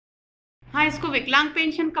हाँ, इसको विकलांग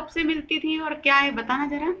पेंशन कब से मिलती थी और क्या है बताना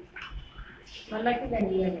जरा।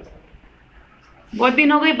 बहुत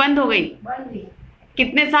दिन हो गई, बंद हो गई।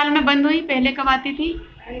 कितने साल में बंद हुई, पहले कब आती थी?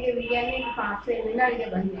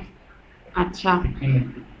 अच्छा,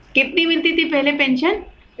 कितनी मिलती थी पहले पेंशन?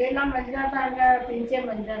 पहला मिल जाता, 3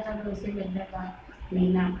 मिल जाता, 2 मिल जाता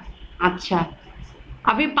महीना। अच्छा,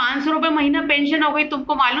 अभी 500 रुपए महीना पेंशन हो गई,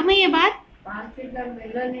 तुमको मालूम है ये बात? 500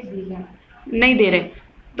 मिला नहीं दिया, नहीं दे रहे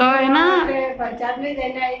तो है ना। पंचायत में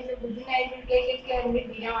देना है, के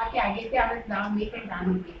दिया वहाँ के आगे से हमें नाम लेकर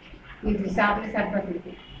दान इस हिसाब से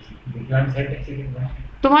सर्विस। विकलांग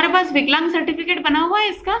सर्टिफिकेट तुम्हारे पास विकलांग सर्टिफिकेट बना हुआ है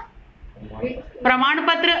इसका? प्रमाण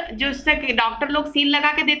पत्र जो इससे डॉक्टर लोग सील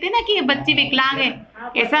लगा के देते हैं ना कि ये बच्ची विकलांग है,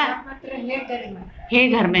 ऐसा है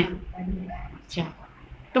घर में? अच्छा,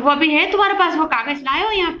 तो वो अभी है तुम्हारे पास, वो कागज लाए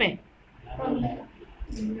हो यहाँ पे?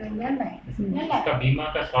 बीमा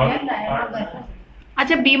का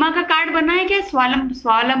अच्छा, बीमा का कार्ड बना है क्या?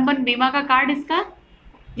 स्वावलंबन बीमा का कार्ड इसका,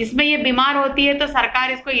 जिसमें ये बीमार होती है तो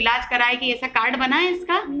सरकार इसको इलाज कराएगी, ऐसा कार्ड बना है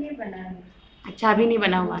इसका? नहीं बना। अच्छा, अभी नहीं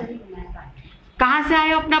बना हुआ। कहाँ से आए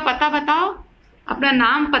हो, अपना पता बताओ, अपना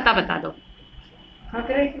नाम पता बता दो।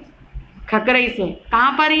 खकरई से।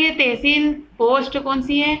 कहाँ पर ये तहसील, पोस्ट कौन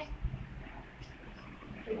सी है?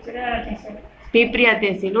 पिपरिया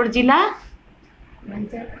तहसील। और जिला?